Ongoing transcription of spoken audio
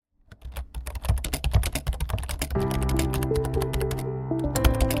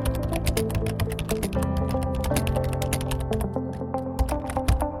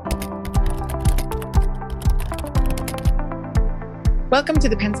Welcome to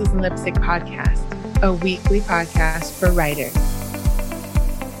the Pencils and Lipstick podcast, a weekly podcast for writers.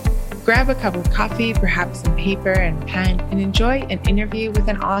 Grab a cup of coffee, perhaps some paper and pen, and enjoy an interview with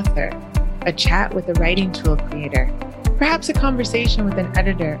an author, a chat with a writing tool creator, perhaps a conversation with an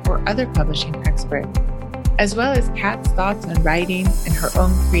editor or other publishing expert, as well as Kat's thoughts on writing and her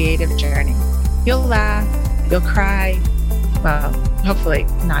own creative journey. You'll laugh, you'll cry, well, hopefully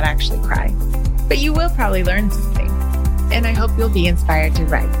not actually cry, but you will probably learn something. And I hope you'll be inspired to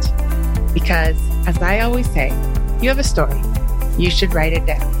write. Because, as I always say, you have a story. You should write it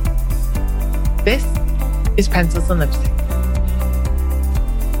down. This is Pencils and Lipstick.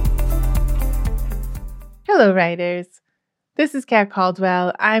 Hello, writers. This is Kat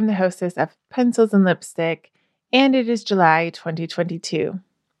Caldwell. I'm the hostess of Pencils and Lipstick, and it is July 2022.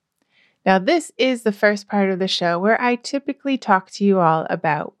 Now, this is the first part of the show where I typically talk to you all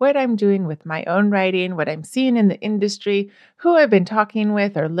about what I'm doing with my own writing, what I'm seeing in the industry, who I've been talking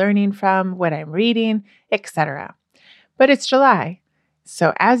with or learning from, what I'm reading, etc. But it's July,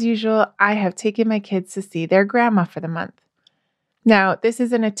 so as usual, I have taken my kids to see their grandma for the month. Now, this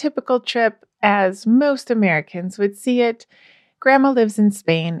isn't a typical trip as most Americans would see it. Grandma lives in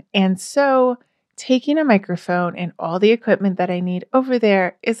Spain, and so taking a microphone and all the equipment that I need over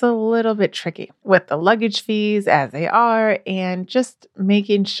there is a little bit tricky with the luggage fees as they are and just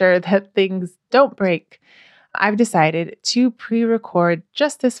making sure that things don't break. I've decided to pre-record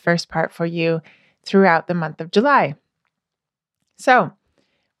just this first part for you throughout the month of July. So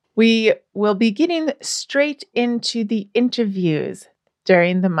we will be getting straight into the interviews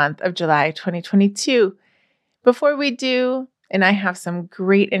during the month of July 2022. Before we do, and I have some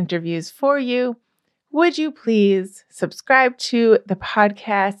great interviews for you, would you please subscribe to the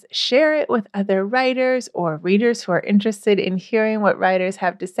podcast, share it with other writers or readers who are interested in hearing what writers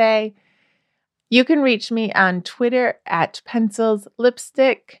have to say? You can reach me on Twitter at Pencils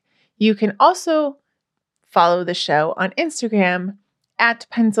Lipstick. You can also follow the show on Instagram at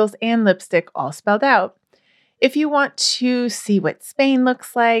Pencils and Lipstick, all spelled out. If you want to see what Spain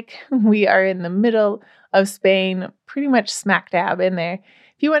looks like, we are in the middle of Spain, pretty much smack dab in there.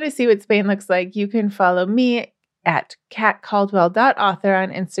 If you want to see what Spain looks like, you can follow me at katcaldwell.author on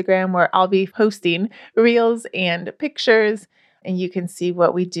Instagram, where I'll be posting reels and pictures, and you can see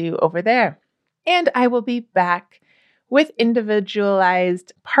what we do over there. And I will be back with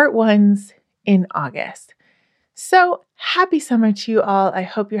individualized part ones in August. So happy summer to you all. I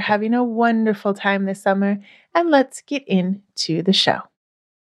hope you're having a wonderful time this summer, and let's get into the show.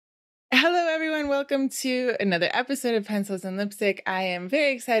 Hello, everyone. Welcome to another episode of Pencils and Lipstick. I am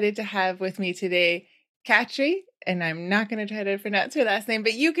very excited to have with me today Katri, and I'm not going to try to pronounce her last name,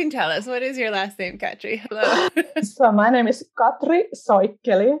 but you can tell us. What is your last name, Katri? Hello. So my name is Katri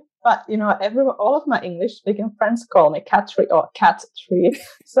Soikkeli, but all of my English-speaking friends call me Katri or Cat3.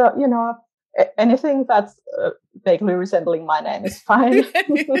 So anything that's vaguely resembling my name is fine.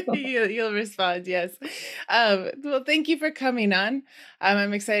 You'll respond, yes. Well, thank you for coming on.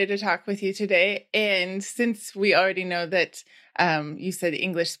 I'm excited to talk with you today. And since we already know that you said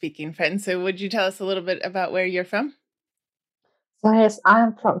English-speaking friends, so would you tell us a little bit about where you're from? So yes, I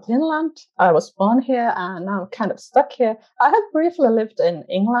am from Finland. I was born here and now I'm kind of stuck here. I have briefly lived in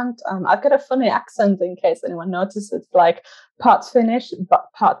England. I've got a funny accent in case anyone notices. It's like part Finnish,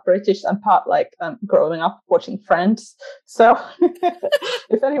 but part British and part growing up watching Friends. So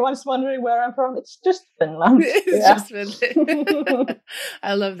if anyone's wondering where I'm from, it's just Finland. Just Finland.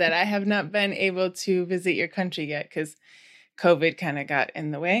 I love that. I have not been able to visit your country yet because COVID kind of got in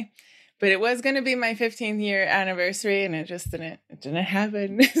the way. But it was going to be my 15th year anniversary, and it just didn't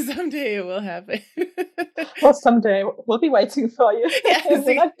happen. Someday it will happen. Well, someday we'll be waiting for you. Yes.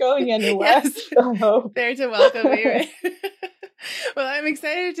 We're not going anywhere. Yes. So. There to welcome me. Right? Well, I'm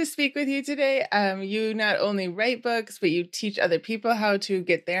excited to speak with you today. You not only write books, but you teach other people how to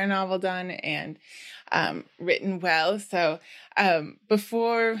get their novel done and written well. So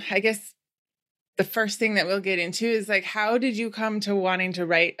before, I guess, the first thing that we'll get into is how did you come to wanting to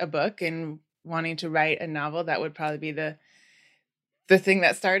write a book and wanting to write a novel? That would probably be the thing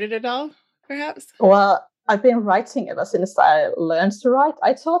that started it all, perhaps. Well, I've been writing ever since I learned to write.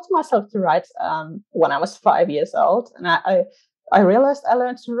 I taught myself to write when I was 5 years old, and I realized I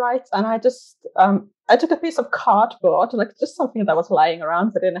learned to write, and I just I took a piece of cardboard, just something that was lying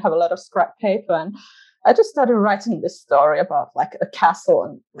around. I didn't have a lot of scrap paper, and I just started writing this story about a castle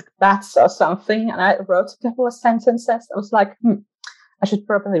and bats or something. And I wrote a couple of sentences. I was like, I should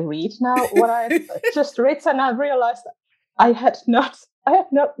probably read now what I just read. And I realized I had not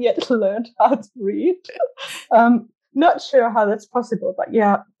yet learned how to read. not sure how that's possible, but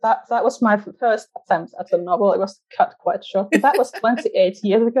yeah, that was my first attempt at a novel. It was cut quite short, but that was 28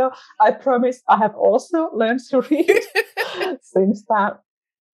 years ago. I promise I have also learned to read since that.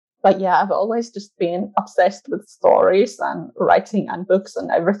 But yeah, I've always just been obsessed with stories and writing and books and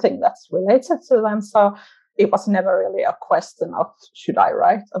everything that's related to them. So it was never really a question of should I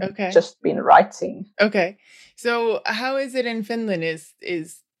write? I've just been writing. Okay. So how is it in Finland?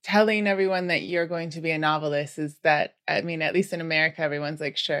 Is telling everyone that you're going to be a novelist, is that, I mean, at least in America, everyone's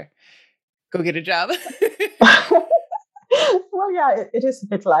like, sure, go get a job. Well, yeah, it is a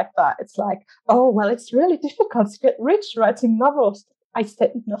bit like that. It's like, oh, well, it's really difficult to get rich writing novels. I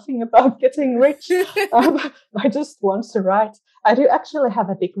said nothing about getting rich. I just want to write. I do actually have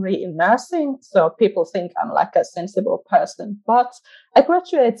a degree in nursing, so people think I'm like a sensible person. But I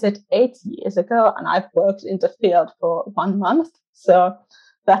graduated 8 years ago, and I've worked in the field for 1 month. So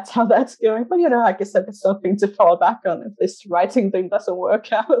that's how that's going. But, I guess I've got something to fall back on if this writing thing doesn't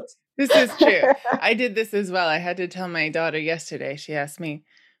work out. This is true. I did this as well. I had to tell my daughter yesterday. She asked me,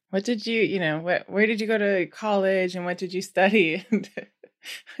 what did you, where did you go to college and what did you study? And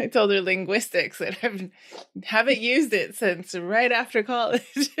I told her linguistics, and I haven't used it since right after college.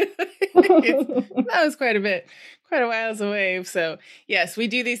 That was quite a whiles away. So yes, we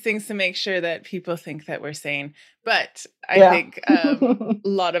do these things to make sure that people think that we're sane. But I think a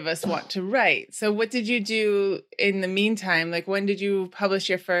lot of us want to write. So what did you do in the meantime? Like, when did you publish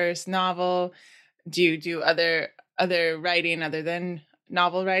your first novel? Do you do other writing other than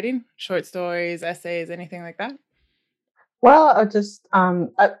novel writing, short stories, essays, anything like that? Well, I just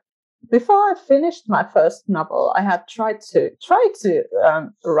before I finished my first novel, I had tried to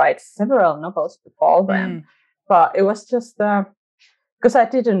write several novels before then, but it was just because I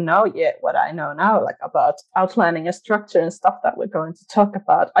didn't know yet what I know now, like about outlining a structure and stuff that we're going to talk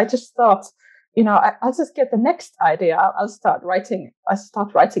about. I just thought, I'll just get the next idea. I'll start writing. I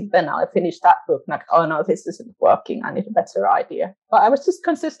start writing then. I'll finish that book. Like, oh no, this isn't working. I need a better idea. But I was just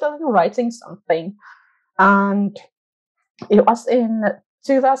consistently writing something, and it was in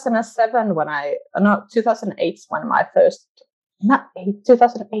 2008 when my first, not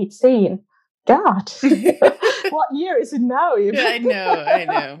 2018. God, what year is it now? Even? Yeah, I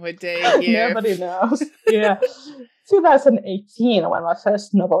know. What day, year? Nobody knows. Yeah, 2018 when my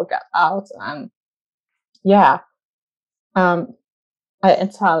first novel got out, and I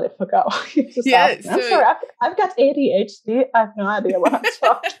entirely forgot what you just asked. I'm sorry, I've got ADHD. I have no idea what I'm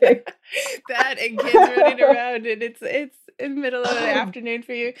talking. That and kids running around, and it's in the middle of the afternoon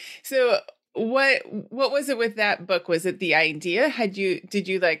for you. So what was it with that book? Was it the idea? Did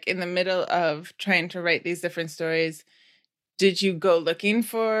you like in the middle of trying to write these different stories, did you go looking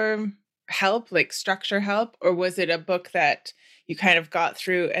for help, like structure help, or was it a book that you kind of got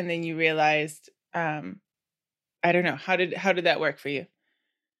through and then you realized, I don't know, how did that work for you?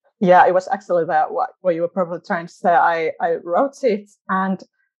 Yeah, it was actually that what you were probably trying to say. I wrote it, and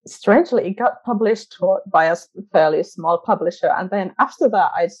strangely, it got published by a fairly small publisher. And then after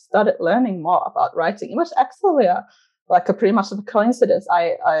that, I started learning more about writing. It was actually a pretty much of a coincidence.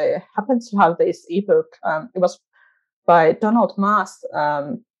 I happened to have this ebook. It was by Donald Maass.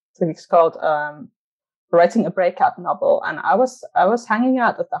 I think it's called Writing a Breakout Novel. And I was hanging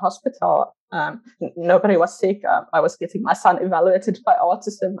out at the hospital. Nobody was sick. I was getting my son evaluated by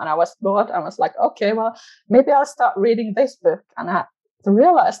autism, and I was bored. I was like, okay, well, maybe I'll start reading this book. And I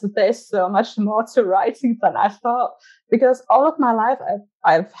realized that there's so much more to writing than I thought, because all of my life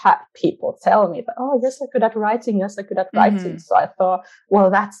I've had people tell me that, oh, yes, I'm good at writing. Yes, I'm good at writing. So I thought,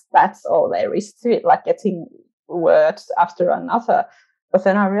 well, that's all there is to it, like getting words after another. But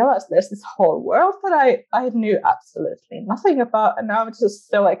then I realized there's this whole world that I knew absolutely nothing about. And now I'm just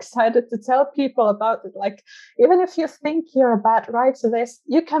so excited to tell people about it. Like, even if you think you're a bad writer,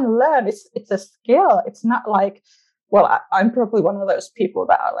 you can learn. It's a skill. It's not like, well, I'm probably one of those people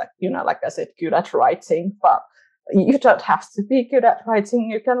that are like, like I said, good at writing, but you don't have to be good at writing.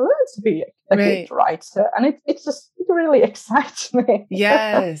 You can learn to be a good writer. And it just really excites me.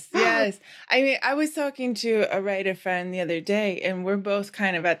 Yes. I mean, I was talking to a writer friend the other day, and we're both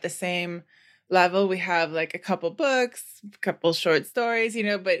kind of at the same level. We have like a couple books, a couple short stories,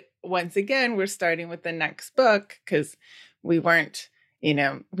 but once again, we're starting with the next book because we weren't,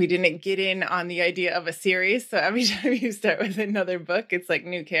 we didn't get in on the idea of a series. So every time you start with another book, it's like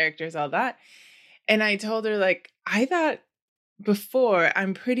new characters, all that. And I told her, like, I thought before,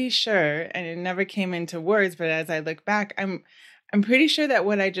 I'm pretty sure, and it never came into words, but as I look back, I'm pretty sure that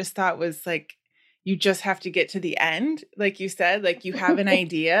what I just thought was like, you just have to get to the end. Like you said, like you have an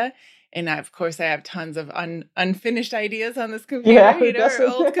idea And of course, I have tons of unfinished ideas on this computer, or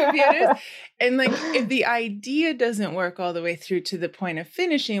old computers. And like, if the idea doesn't work all the way through to the point of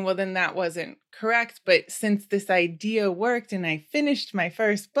finishing, well, then that wasn't correct. But since this idea worked and I finished my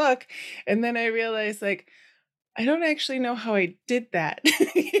first book, and then I realized, like, I don't actually know how I did that.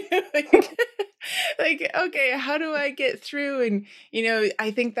 Like, okay, how do I get through? And,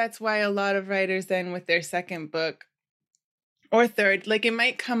 I think that's why a lot of writers then with their second book or third, like it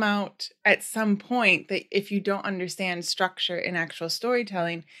might come out at some point that if you don't understand structure in actual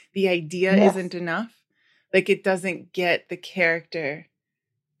storytelling, the idea isn't enough. Like it doesn't get the character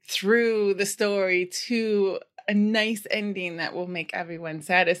through the story to a nice ending that will make everyone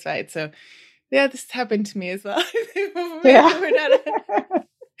satisfied. So yeah, this happened to me as well.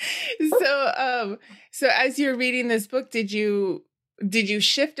 So as you're reading this book, did you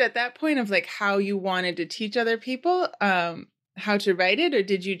shift at that point of like how you wanted to teach other people how to write it, or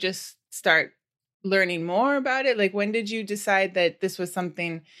did you just start learning more about it? Like, when did you decide that this was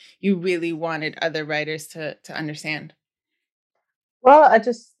something you really wanted other writers to understand? Well, I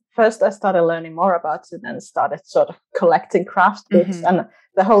started learning more about it and started sort of collecting craft books, and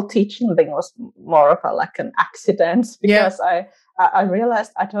the whole teaching thing was more of an accident because I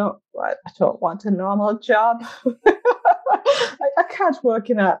realized I don't want a normal job. I can't work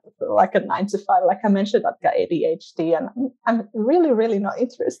in a 9-to-5. Like I mentioned, I've got ADHD, and I'm really, really not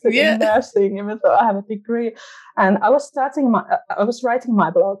interested in nursing, even though I have a degree. And I was writing my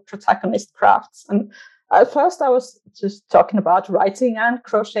blog, Protagonist Crafts, and at first I was just talking about writing and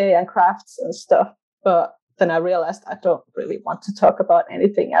crochet and crafts and stuff, but then I realized I don't really want to talk about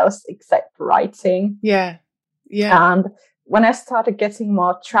anything else except writing. Yeah. And when I started getting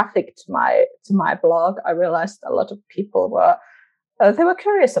more traffic to my blog, I realized a lot of people were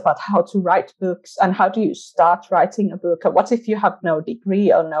curious about how to write books and how do you start writing a book. What if you have no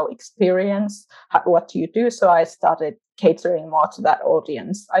degree or no experience? What do you do? So I started catering more to that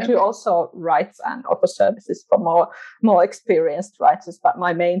audience. I do also write and offer services for more experienced writers, but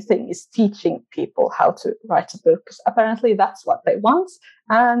my main thing is teaching people how to write a book, because apparently that's what they want,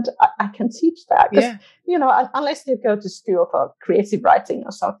 and I can teach that. Because unless you go to school for creative writing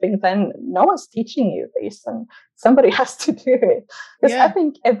or something, then no one's teaching you this, and somebody has to do it. Because I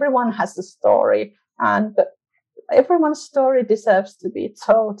think everyone has a story, and everyone's story deserves to be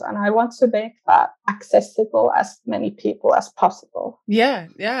told, and I want to make that accessible as many people as possible. Yeah,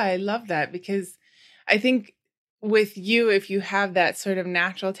 I love that, because I think with you, if you have that sort of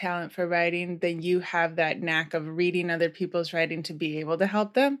natural talent for writing, then you have that knack of reading other people's writing to be able to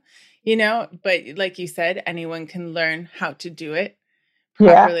help them, but like you said, anyone can learn how to do it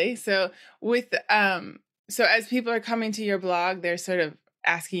properly. So so as people are coming to your blog, they're sort of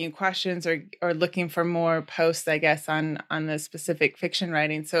asking you questions or looking for more posts, I guess, on the specific fiction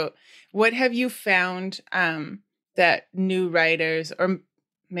writing. So what have you found that new writers, or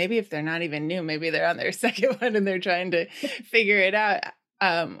maybe if they're not even new, maybe they're on their second one and they're trying to figure it out,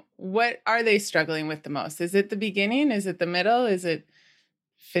 what are they struggling with the most? Is it the beginning? Is it the middle? Is it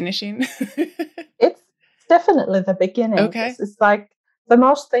finishing? It's definitely the beginning. Okay. It's like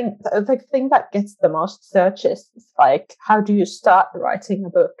the thing that gets the most searches is like, how do you start writing a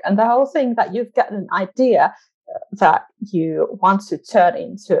book? And the whole thing that you've got an idea that you want to turn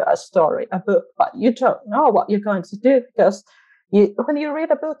into a story, a book, but you don't know what you're going to do, because when you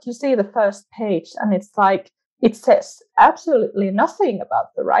read a book, you see the first page and it's like, it says absolutely nothing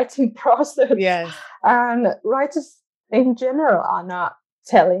about the writing process. Yes. And writers in general are not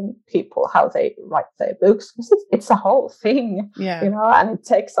telling people how they write their books, because it's a whole thing, and it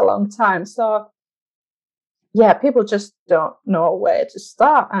takes a long time. So people just don't know where to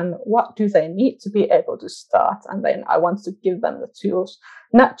start and what do they need to be able to start. And then I want to give them the tools,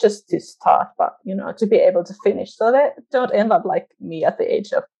 not just to start, but to be able to finish, so they don't end up like me at the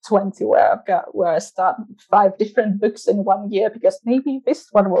age of 20, where I start 5 different books in 1 year because maybe this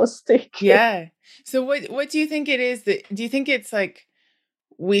one will stick. Yeah. So what do you think it is do you think it's like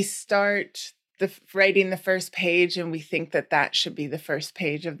we start writing the first page and we think that should be the first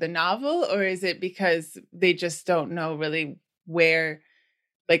page of the novel? Or is it because they just don't know really where,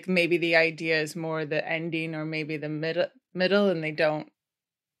 like maybe the idea is more the ending or maybe the middle and they don't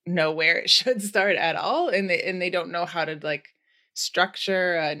know where it should start at all? And they don't know how to like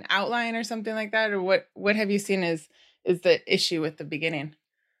structure an outline or something like that? Or what have you seen is the issue with the beginning?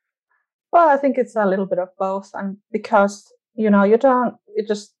 Well, I think it's a little bit of both. And because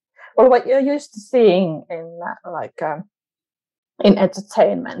what you're used to seeing in in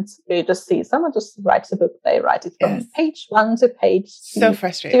entertainment. You just see someone just writes a book, they write it from page 1 to page so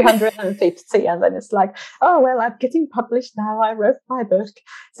frustrating. 250, and then it's like, oh, well, I'm getting published now, I wrote my book.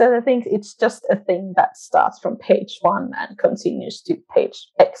 So I think it's just a thing that starts from page 1 and continues to page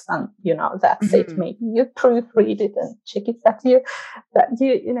X, and that's it. Maybe you proofread it and check it that you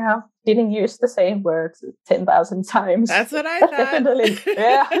didn't use the same words 10,000 times. That's what I thought. Definitely,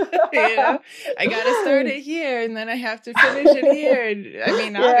 yeah. I got to start it here, and then I have to finish it here. I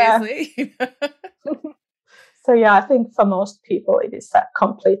mean, obviously. So yeah, I think for most people it is a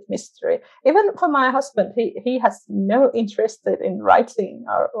complete mystery. Even for my husband, he has no interest in writing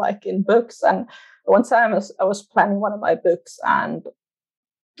or like in books. And one time I was planning one of my books, and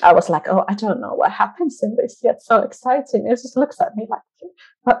I was like, oh, I don't know what happens in this yet. So exciting. He just looks at me like,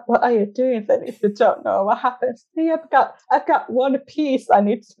 what are you doing then if you don't know what happens? See, I've got one piece. I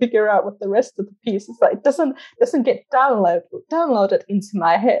need to figure out what the rest of the piece is like. It doesn't get downloaded into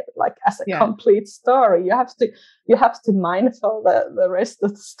my head like as a complete story. You have to mine for the rest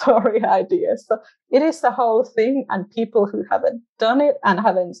of the story ideas. So it is the whole thing, and people who haven't done it and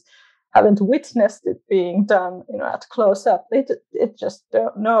haven't witnessed it being done, at close up, they just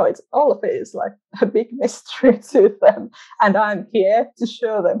don't know. It's all of it is like a big mystery to them, and I'm here to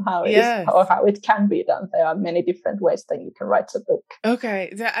show them how it can be done. There are many different ways that you can write a book.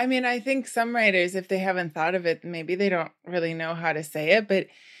 Okay, I mean, I think some writers, if they haven't thought of it, maybe they don't really know how to say it, but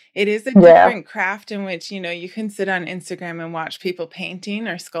it is a different craft in which, you can sit on Instagram and watch people painting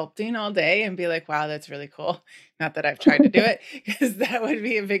or sculpting all day and be like, wow, that's really cool. Not that I've tried to do it, because that would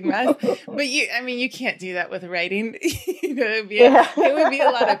be a big mess. But you can't do that with writing. It would be a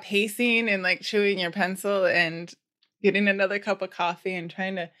lot of pacing and like chewing your pencil and getting another cup of coffee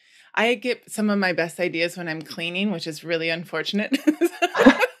and I get some of my best ideas when I'm cleaning, which is really unfortunate.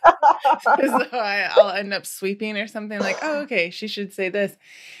 So I'll end up sweeping or something like, oh, okay, she should say this.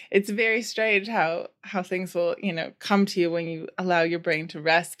 It's very strange how things will, come to you when you allow your brain to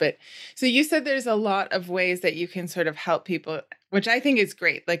rest. But so you said there's a lot of ways that you can sort of help people, which I think is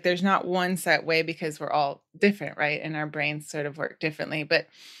great. Like there's not one set way because we're all different, right? And our brains sort of work differently. But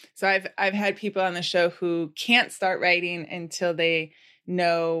so I've had people on the show who can't start writing until they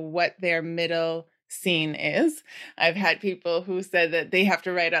know what their middle scene is. I've had people who said that they have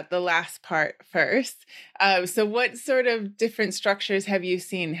to write out the last part first. So what sort of different structures have you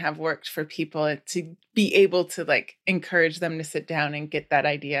seen have worked for people to be able to like encourage them to sit down and get that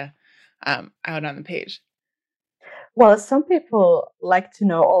idea out on the page? Well, some people like to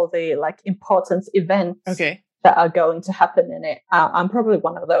know all the like important events that are going to happen in it. I'm probably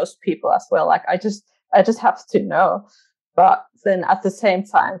one of those people as well. Like I just have to know. But then at the same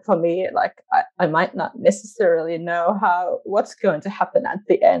time, for me, like I might not necessarily know what's going to happen at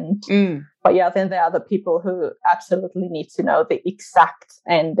the end. But yeah, then there are the people who absolutely need to know the exact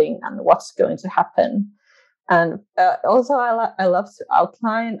ending and what's going to happen. And also, I love to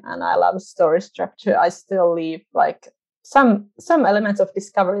outline, and I love story structure. I still leave like some elements of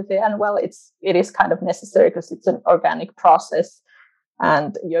discovery there, and well, it is kind of necessary because it's an organic process.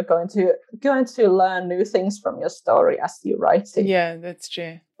 And you're going to learn new things from your story as you write it. Yeah, that's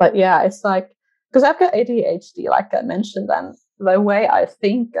true. But yeah, it's like, because I've got ADHD, like I mentioned, and the way I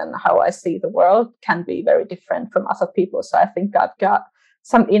think and how I see the world can be very different from other people. So I think I've got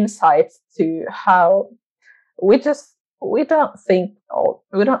some insights to how we don't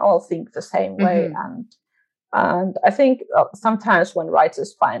all think the same way. And I think sometimes when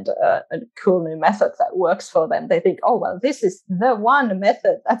writers find a cool new method that works for them, they think, oh, well, this is the one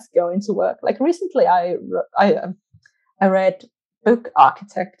method that's going to work. Like recently, I read Book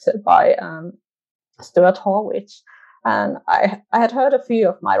Architecture by Stuart Horwich. And I had heard a few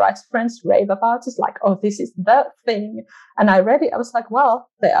of my writer friends rave about it, like, oh, this is the thing. And I read it. I was like, well,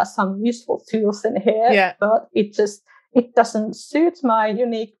 there are some useful tools in here, but it doesn't suit my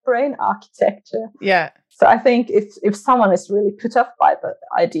unique brain architecture. Yeah. So I think if someone is really put off by the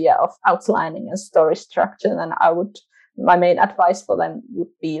idea of outlining and story structure, then my main advice for them would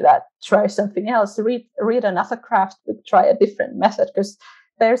be that try something else. Read another craft book, try a different method, because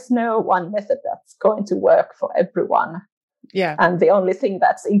there's no one method that's going to work for everyone. Yeah. And the only thing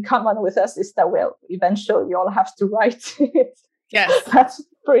that's in common with us is that we'll eventually all have to write it. Yes. That's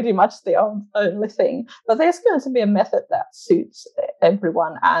pretty much the only thing. But there's going to be a method that suits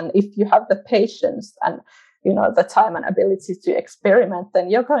everyone. And if you have the patience and, the time and ability to experiment,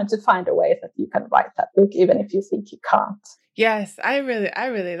 then you're going to find a way that you can write that book, even if you think you can't. Yes, I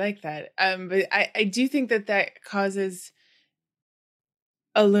really like that. But I do think that causes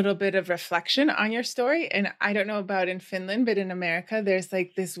a little bit of reflection on your story. And I don't know about in Finland, but in America, there's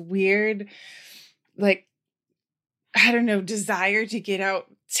like this weird, like, I don't know, desire to get out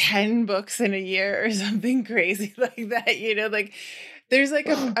 10 books in a year or something crazy like that, like there's like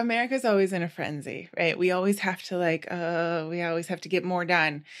America's always in a frenzy, right? We always have to we always have to get more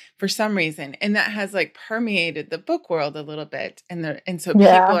done for some reason. And that has like permeated the book world a little bit. And so people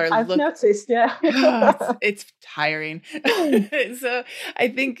are I've noticed, it's tiring. So I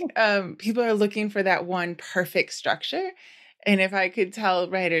think people are looking for that one perfect structure. And if I could tell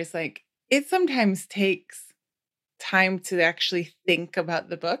writers, like, it sometimes takes time to actually think about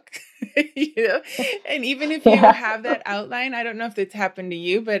the book, and even if you have that outline, I don't know if it's happened to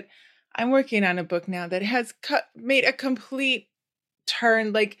you, but I'm working on a book now that has made a complete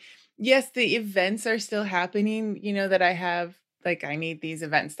turn. Like, yes, the events are still happening, that I have, like, I need these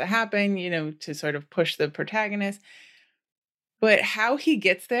events to happen, to sort of push the protagonist, but how he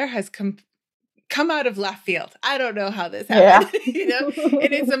gets there has come out of left field. I don't know how this happened,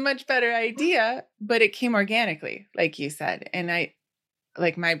 and it's a much better idea, but it came organically, like you said. And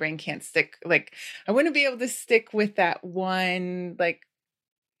my brain can't stick, I wouldn't be able to stick with that one,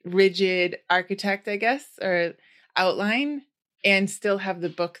 rigid architect, I guess, or outline, and still have the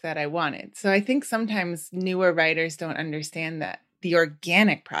book that I wanted. So I think sometimes newer writers don't understand that the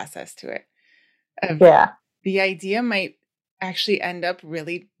organic process to it. The idea might actually end up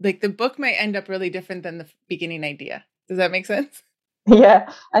really, the book might end up really different than the beginning idea. Does that make sense?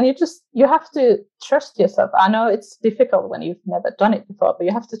 Yeah. And you have to trust yourself. I know it's difficult when you've never done it before, but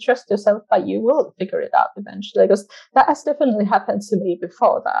you have to trust yourself that you will figure it out eventually, because that has definitely happened to me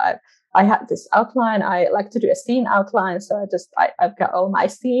before, that I had this outline. I like to do a scene outline. So I've got all my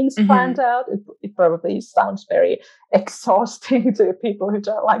scenes planned out. It probably sounds very exhausting to people who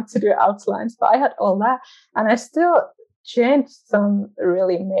don't like to do outlines, but I had all that, and I still changed some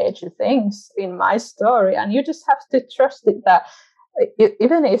really major things in my story. And you just have to trust it, that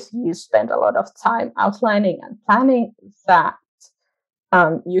even if you spend a lot of time outlining and planning, that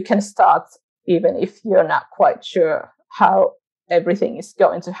you can start even if you're not quite sure how everything is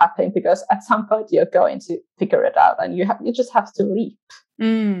going to happen, because at some point you're going to figure it out, and you just have to leap.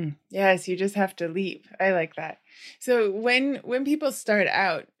 Yes, you just have to leap. I like that. So when people start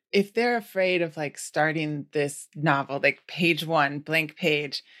out, if they're afraid of starting this novel, like page 1, blank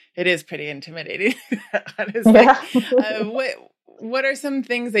page, it is pretty intimidating, honestly. Yeah. What are some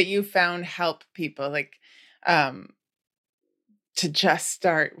things that you found help people to just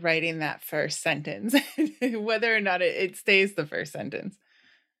start writing that first sentence, whether or not it stays the first sentence?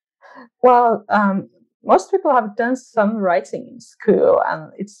 Well, most people have done some writing in school,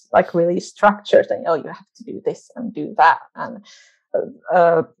 and it's really structured, and you have to do this and do that. And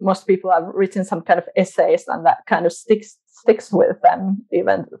most people have written some kind of essays, and that kind of sticks with them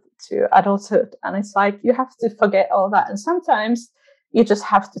even to adulthood. And it's you have to forget all that, and sometimes you just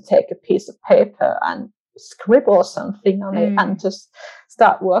have to take a piece of paper and scribble something on it and just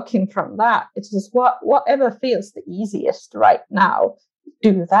start working from that. It's just whatever feels the easiest right now,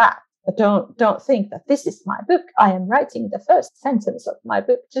 do that. But don't think that this is my book, I am writing the first sentence of my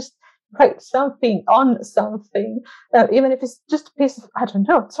book. Just write something on something, even if it's just a piece of, I don't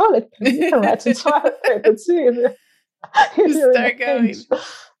know, toilet paper. You can write a toilet paper too. Just start going.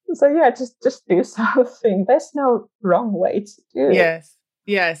 So yeah, just do something. There's no wrong way to do it.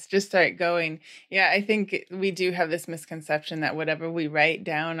 Yes, just start going. Yeah, I think we do have this misconception that whatever we write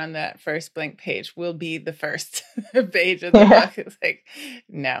down on that first blank page will be the first page of the book. It's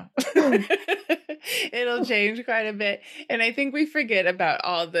no. It'll change quite a bit. And I think we forget about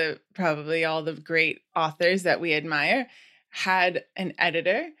probably all the great authors that we admire had an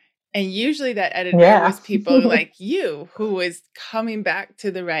editor. And usually that editor was people like you, who was coming back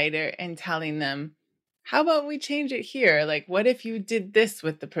to the writer and telling them, how about we change it here? What if you did this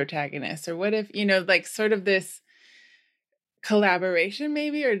with the protagonist? Or what if, sort of this collaboration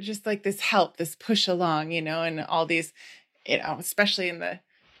maybe, or just this help, this push along, and all these, especially in the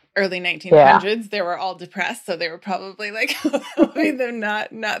early 1900s, they were all depressed. So they were probably helping them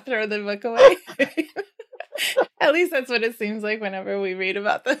not throw the book away. At least that's what it seems like whenever we read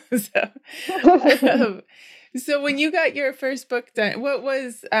about them. So when you got your first book done, what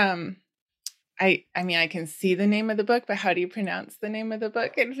was, I mean, I can see the name of the book, but how do you pronounce the name of the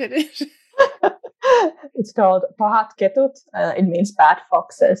book in Finnish? It's called Pahat Ketut. It means bad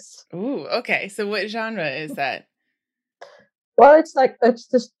foxes. Ooh, okay. So what genre is that? Well, it's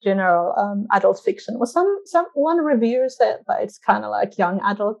just general adult fiction. Well, one reviewer said that it's kind of like young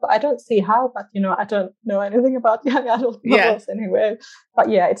adult, but I don't see how. But I don't know anything about young adult novels anyway. But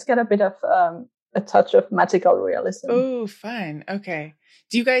yeah, it's got a bit of a touch of magical realism. Oh, fun. Okay.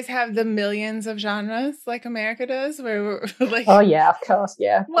 Do you guys have the millions of genres like America does? Where we're oh yeah, of course,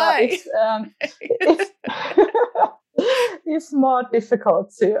 yeah. Why? it's more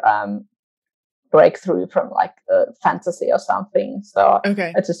difficult to break through from like fantasy or something. So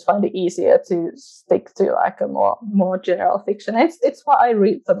Okay. I just find it easier to stick to like a more general fiction. It's what I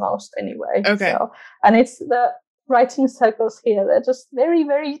read the most anyway. Okay. So, and it's the writing circles here. They're just very,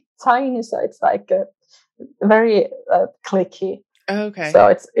 very tiny. So it's like very cliquey. Okay.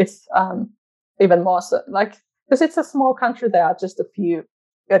 So it's even more so like, because it's a small country, there are just a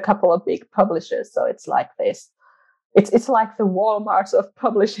couple of big publishers. So it's like this. It's like the Walmart of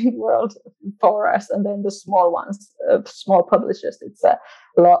publishing world for us, and then the small ones, small publishers. It's a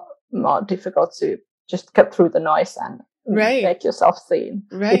lot more difficult to just cut through the noise and make yourself seen.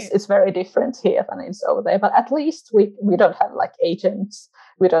 Right. It's very different here than it's over there. But at least we don't have like agents.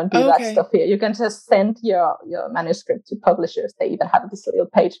 We don't do that stuff here. You can just send your manuscript to publishers. They even have this little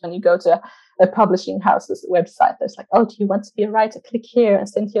page when you go to a publishing house's website. There's like, oh, do you want to be a writer? Click here and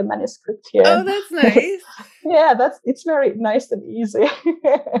send your manuscript here. Oh, that's nice. Yeah, it's very nice and easy.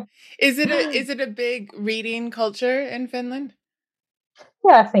 Is it a big reading culture in Finland?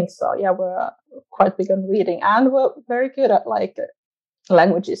 Yeah, I think so. Yeah, we're quite big on reading, and we're very good at like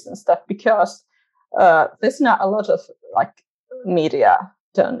languages and stuff, because there's not a lot of like media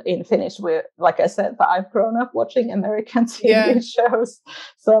done in Finnish. We're, like I said, I've grown up watching American TV shows,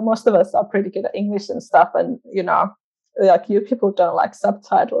 so most of us are pretty good at English and stuff. And like you people don't like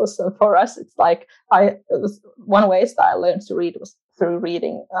subtitles, and for us, it's like one way that I learned to read was through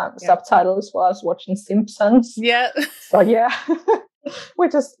reading subtitles while I was watching Simpsons. Yeah. So yeah. we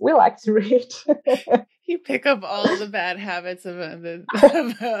like to read. You pick up all the bad habits of America.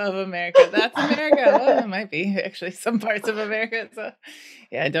 That's America. Well, it might be actually some parts of America. So,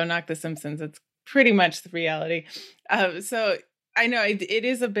 yeah, don't knock The Simpsons. It's pretty much the reality. So I know it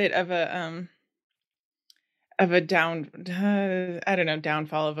is a bit of a downfall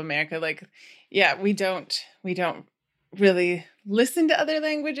of America. Like, yeah, we don't really listen to other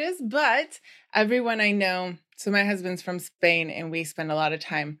languages, but everyone I know. So my husband's from Spain, and we spend a lot of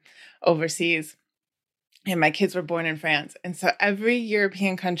time overseas. And my kids were born in France. And so every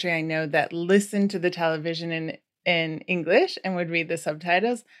European country I know that listened to the television in English and would read the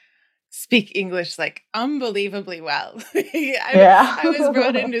subtitles speak English like unbelievably well. I was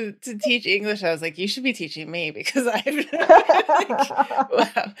brought in to teach English. I was like, you should be teaching me, because wow.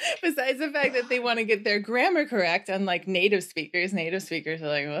 Besides the fact that they want to get their grammar correct, unlike native speakers are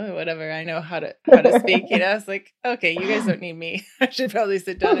like, well, whatever, I know how to speak. It's like, okay, you guys don't need me. I should probably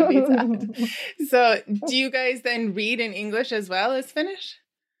sit down and be taught. So do you guys then read in English as well as Finnish?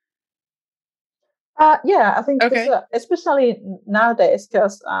 Yeah, I think especially nowadays,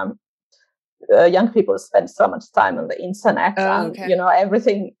 because young people spend so much time on the internet, and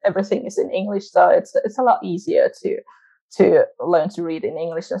everything is in English, so it's a lot easier to learn to read in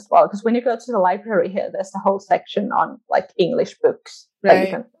English as well. Because when you go to the library here, there's a whole section on like English books that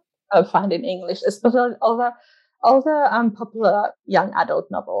you can find in English, especially all the popular young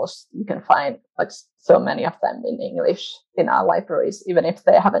adult novels. You can find like so many of them in English in our libraries, even if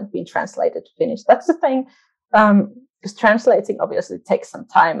they haven't been translated to Finnish. That's the thing. Because translating obviously takes some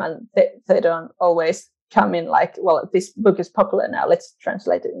time, and they don't always come in like, well, this book is popular now, let's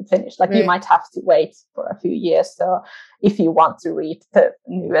translate it in Finnish. Like you might have to wait for a few years. So if you want to read the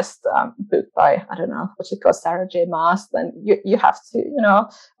newest book by, I don't know, what's it called, Sarah J. Maas, then you have to,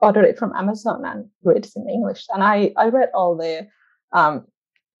 order it from Amazon and read it in English. And I read all the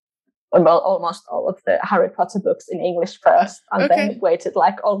almost all of the Harry Potter books in English first, and then waited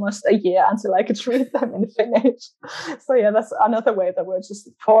like almost a year until I could read them in Finnish. So yeah, that's another way that we're just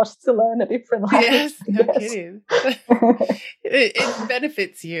forced to learn a different language. Yes, no kidding. It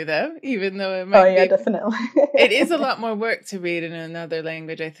benefits you though, even though it might be. Definitely. It is a lot more work to read in another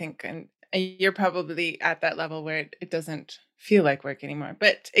language, I think, and you're probably at that level where it doesn't feel like work anymore,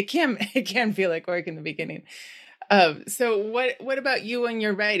 but it can feel like work in the beginning. So what about you when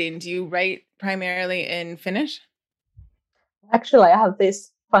you're writing? Do you write primarily in Finnish? Actually, I have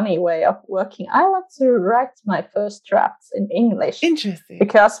this funny way of working. I like to write my first drafts in English. Interesting.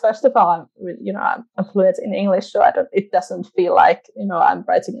 Because first of all, I'm fluent in English, so it doesn't feel like, I'm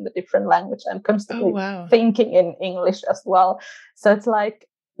writing in a different language. I'm constantly thinking in English as well. So it's like,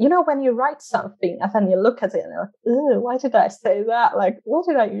 when you write something and then you look at it and you're like, why did I say that? Like, why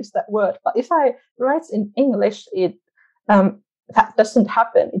did I use that word? But if I write in English, that doesn't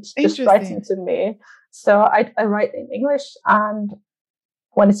happen. It's just writing to me. So I write in English, and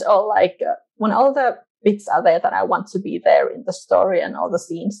when it's all like, when all the bits are there that I want to be there in the story, and all the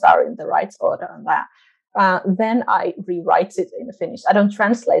scenes are in the right order and that, then I rewrite it in Finnish. I don't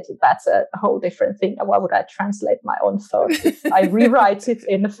translate it. That's a whole different thing. Why would I translate my own thoughts? I rewrite it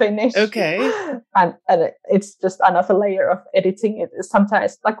in Finnish. Okay. And it's just another layer of editing. It is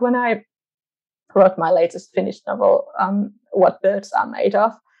sometimes, like when I wrote my latest Finnish novel, What Birds Are Made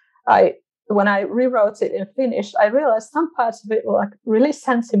Of, when I rewrote it in Finnish, I realized some parts of it were like really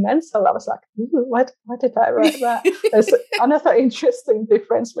sentimental. I was like, why did I write that? There's another interesting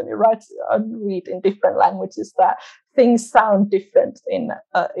difference when you write and read in different languages, that things sound different in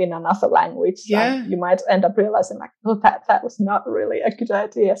another language. Yeah. And you might end up realizing like, that was not really a good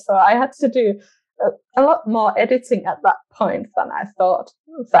idea. So I had to do a lot more editing at that point than I thought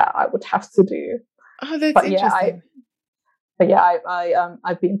that I would have to do. Oh, that's interesting.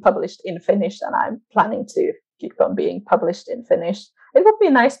 I've been published in Finnish, and I'm planning to keep on being published in Finnish. It would be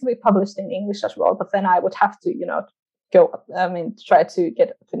nice to be published in English as well, but then I would have to, try to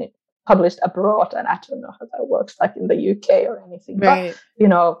get published abroad, and I don't know how that works, like in the UK or anything. Right.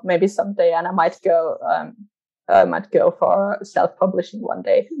 But maybe someday, and I might go for self-publishing one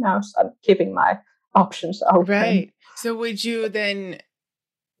day. Who knows? I'm keeping my options open. Right. So would you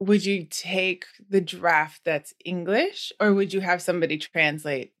take the draft that's English, or would you have somebody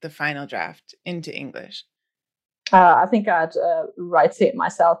translate the final draft into English? I think I'd write it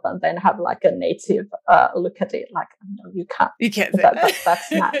myself and then have like a native look at it. Like, no, you can't say that.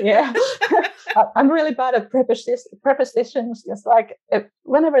 That's not, yeah. I'm really bad at prepositions. Just like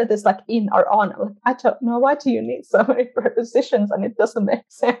whenever there's like in or on, like, I don't know, why do you need so many prepositions and it doesn't make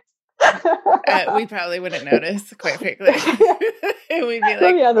sense? We probably wouldn't notice, quite frankly. We'd be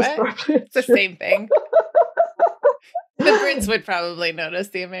like, what? It's the same thing. The Brits would probably notice,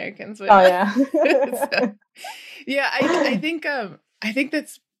 the Americans would. Oh, yeah. So, yeah, I think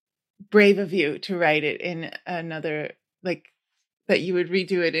that's brave of you to write it in another, like, that you would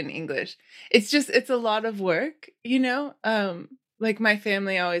redo it in English. It's a lot of work, like my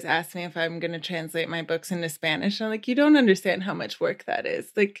family always asks me if I'm going to translate my books into Spanish. I'm like, you don't understand how much work that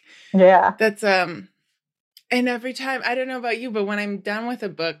is. Like, yeah, that's, and every time, I don't know about you, but when I'm done with a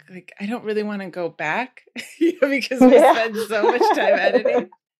book, like, I don't really want to go back because we spend so much time editing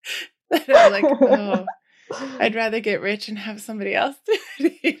that I'm like, oh, I'd rather get rich and have somebody else do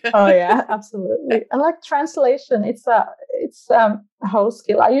it. Oh yeah, absolutely. And like translation, it's a whole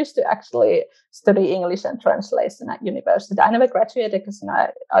skill. I used to actually study English and translation at university. I never graduated because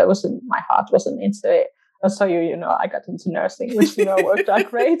my heart wasn't into it. And so I got into nursing, which worked out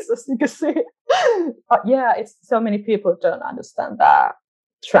great, as you can see. But yeah, it's so many people don't understand that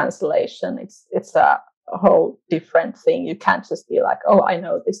translation. It's a whole different thing. You can't just be like, oh, I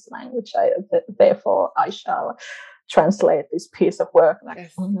know this language, therefore I shall translate this piece of work. Like,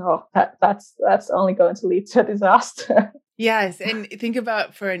 yes. Oh no, that's only going to lead to a disaster. Yes, and think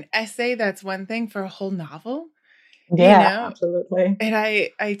about, for an essay, that's one thing. For a whole novel, yeah, absolutely. And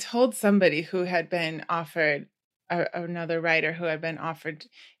I told somebody who had been offered, another writer who had been offered,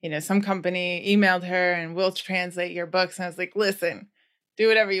 some company emailed her and we'll translate your books. And I was like, listen, do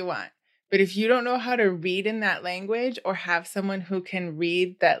whatever you want. But if you don't know how to read in that language or have someone who can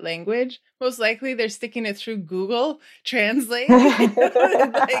read that language, most likely they're sticking it through Google Translate.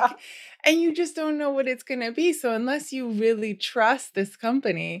 And you just don't know what it's going to be. So unless you really trust this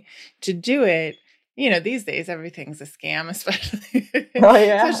company to do it, these days everything's a scam, especially,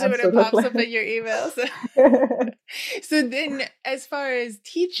 especially when it pops up in your emails. So then, as far as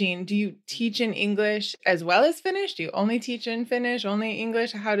teaching, do you teach in English as well as Finnish? Do you only teach in Finnish, only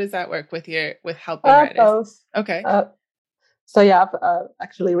English? How does that work with helping writers? Both. Okay. So yeah, I've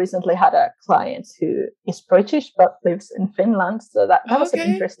actually recently had a client who is British but lives in Finland. So that was an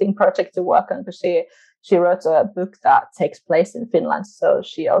interesting project to work on, because she wrote a book that takes place in Finland. So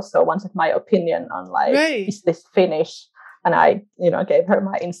she also wanted my opinion on is this Finnish? And I, gave her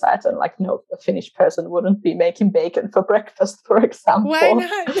my insight on no, a Finnish person wouldn't be making bacon for breakfast, for example. Why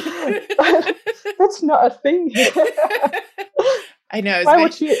not? That's not a thing. I know.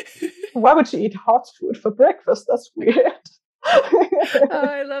 Why would she eat hot food for breakfast? That's weird. Oh,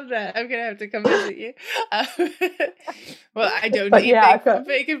 I love that. I'm gonna have to come visit you. Well, I don't eat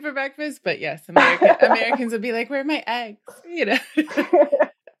bacon for breakfast, but yes, Americans would be like, "Where are my eggs?"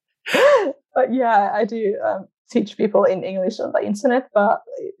 But yeah, I do teach people in English on the internet. But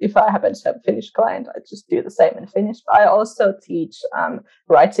if I happen to have a Finnish client, I just do the same in Finnish. But I also teach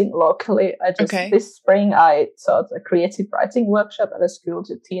writing locally. This spring I taught a creative writing workshop at a school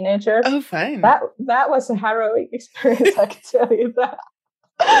to teenagers. Oh, fun! That was a harrowing experience. I can tell you that.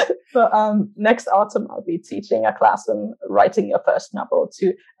 So next autumn, I'll be teaching a class on writing your first novel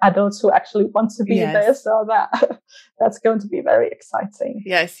to adults who actually want to be there. So that's going to be very exciting.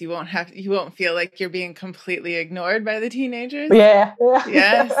 Yes, you won't feel like you're being completely ignored by the teenagers. Yeah.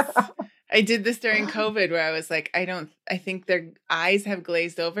 Yes. I did this during COVID where I was like, I think their eyes have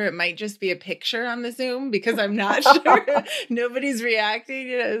glazed over. It might just be a picture on the Zoom because I'm not sure. Nobody's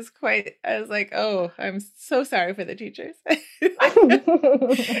reacting. I was like, oh, I'm so sorry for the teachers.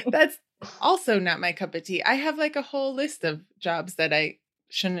 That's also not my cup of tea. I have like a whole list of jobs that I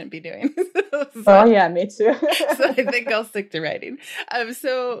shouldn't be doing. Oh yeah, me too. So I think I'll stick to writing.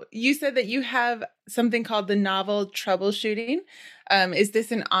 So you said that you have something called the novel troubleshooting. Is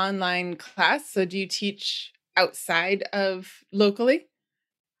this an online class? So do you teach outside of locally?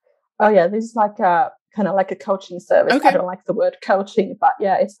 Oh yeah, this is like a kind of like a coaching service. Okay. I don't like the word coaching, but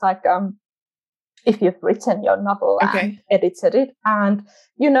yeah, it's like if you've written your novel and edited it, and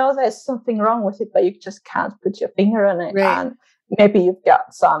there's something wrong with it, but you just can't put your finger on it, right. and maybe you've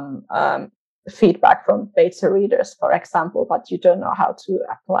got some feedback from beta readers, for example, but you don't know how to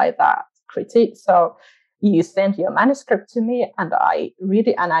apply that critique. So you send your manuscript to me, and I read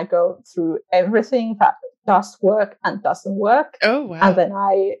it, and I go through everything that does work and doesn't work. Oh wow! And then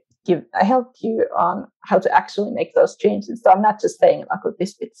I help you on how to actually make those changes. So I'm not just saying like, oh,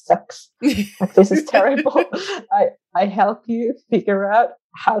 this bit sucks, like this is terrible. I help you figure out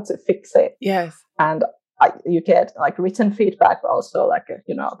how to fix it. Yes. And you get like written feedback, but also like,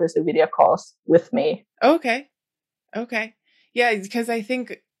 there's a video calls with me. Okay. Yeah, because I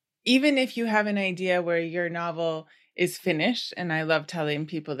think even if you have an idea where your novel is finished, and I love telling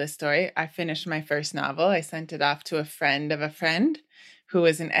people this story, I finished my first novel. I sent it off to a friend of a friend who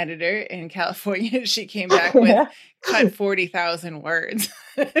was an editor in California. She came back with cut 40,000 words.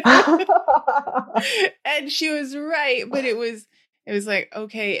 And she was right, but it was like,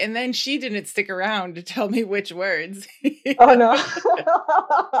 okay. And then she didn't stick around to tell me which words. Oh, no.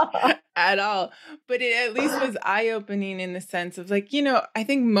 At all. But it at least was eye-opening in the sense of like, I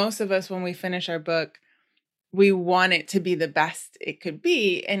think most of us, when we finish our book, we want it to be the best it could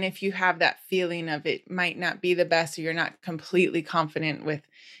be. And if you have that feeling of it might not be the best, or you're not completely confident with,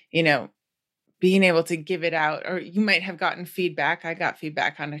 being able to give it out, or you might have gotten feedback. I got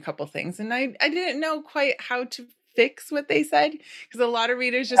feedback on a couple things, and I didn't know quite how to fix what they said, because a lot of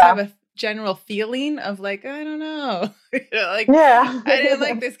readers just have a general feeling of like, I don't know, I didn't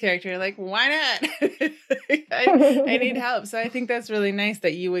like this character. Like, why not? I need help. So I think that's really nice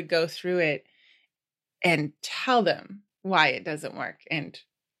that you would go through it and tell them why it doesn't work and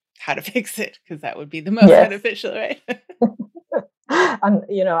how to fix it, because that would be the most beneficial, right? And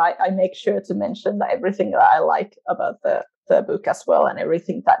I make sure to mention that everything that I like about the book as well, and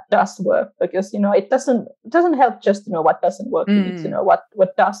everything that does work, because it doesn't help just to know what doesn't work. You need to know what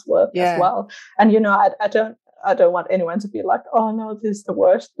does work as well. And I don't want anyone to be like, oh no, this is the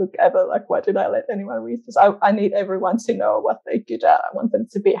worst book ever, like why did I let anyone read this? I need everyone to know what they're good at. I want them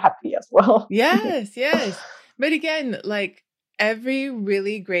to be happy as well. Yes But again, like every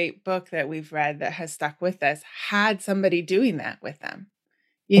really great book that we've read that has stuck with us had somebody doing that with them.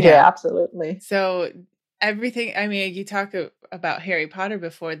 Yeah, absolutely. So everything, I mean, you talk about Harry Potter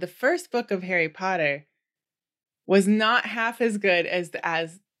before. The first book of Harry Potter was not half as good as the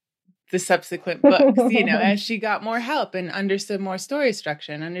subsequent books, as she got more help and understood more story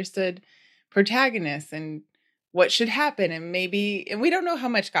structure and understood protagonists and what should happen. And we don't know how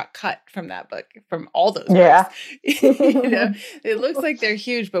much got cut from that book, from all those books. It looks like they're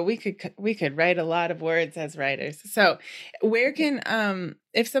huge, but we could write a lot of words as writers. So where can,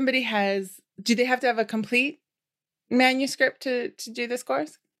 if somebody do they have to have a complete manuscript to do this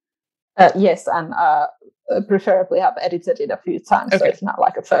course? Yes, and preferably have edited it a few times, so it's not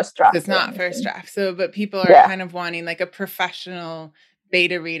like a first draft. It's not first draft. So, but people are kind of wanting like a professional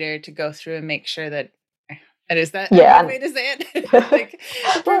beta reader to go through and make sure that. And is that a good way to say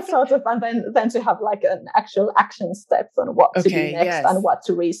it? Well, sort of, and then to have like an actual action steps on what to do next and what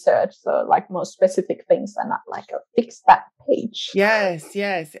to research. So like more specific things and not like a fix that page. Yes.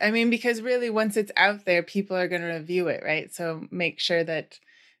 I mean, because really once it's out there, people are going to review it, right? So make sure that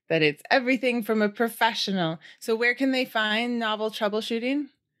it's everything from a professional. So where can they find Novel Troubleshooting?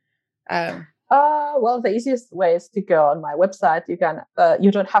 Well, the easiest way is to go on my website. You can,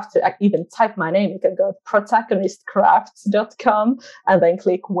 you don't have to even type my name. You can go to protagonistcrafts.com and then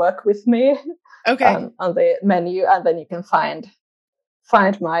click work with me on the menu, and then you can find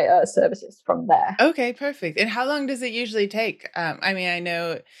my services from there. Okay, perfect. And how long does it usually take? I mean, I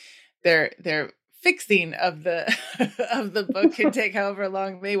know they're fixing of the of the book can take however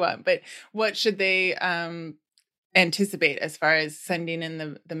long they want, but what should they anticipate as far as sending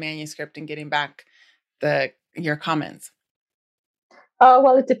in the manuscript and getting back your comments?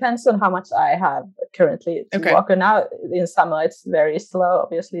 Well, it depends on how much I have currently to work on. Now in summer, it's very slow.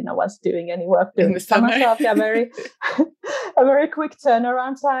 Obviously, no one's doing any work during the summer. So a very quick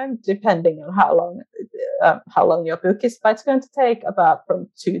turnaround time, depending on how long your book is. But it's going to take about from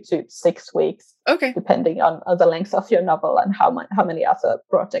 2 to 6 weeks, depending on the length of your novel and how many other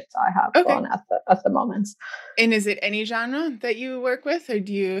projects I have on at the moment. And is it any genre that you work with, or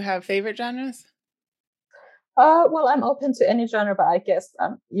do you have favorite genres? Well, I'm open to any genre, but I guess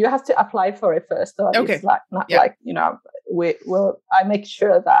you have to apply for it first. So it's like I make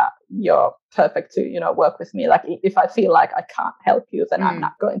sure that you're perfect to work with me. Like if I feel like I can't help you, then I'm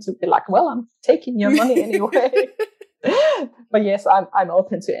not going to be like, well, I'm taking your money anyway. But yes, I'm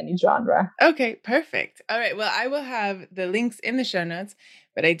open to any genre. Okay, perfect. All right. Well, I will have the links in the show notes,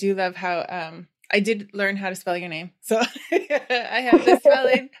 but I do love how I did learn how to spell your name. So I have the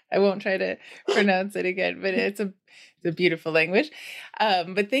spelling. I won't try to pronounce it again, but it's a beautiful language.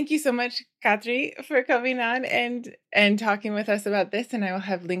 But thank you so much, Katri, for coming on and talking with us about this. And I will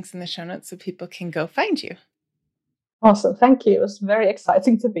have links in the show notes so people can go find you. Awesome. Thank you. It was very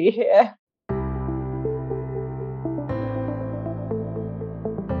exciting to be here.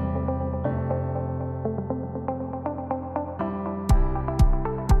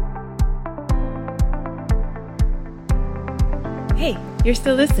 Hey, you're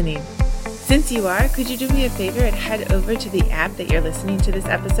still listening. Since you are, could you do me a favor and head over to the app that you're listening to this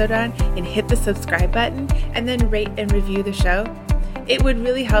episode on and hit the subscribe button and then rate and review the show? It would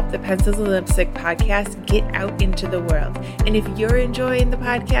really help the Pencils and Lipstick podcast get out into the world. And if you're enjoying the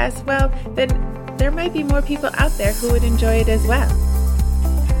podcast, well, then there might be more people out there who would enjoy it as well.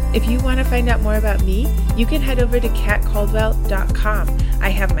 If you want to find out more about me, you can head over to katcaldwell.com. I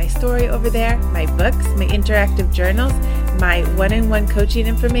have my story over there, my books, my interactive journals, my one-on-one coaching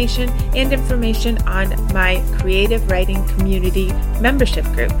information, and information on my creative writing community membership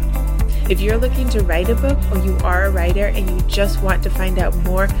group. If you're looking to write a book, or you are a writer and you just want to find out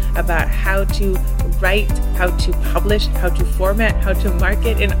more about how to write, how to publish, how to format, how to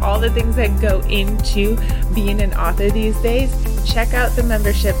market, and all the things that go into being an author these days, check out the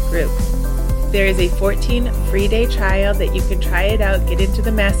membership group. There is a 14 free-day trial that you can try it out, get into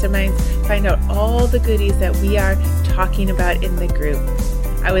the masterminds, find out all the goodies that we are talking about in the group.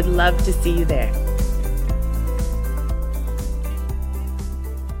 I would love to see you there.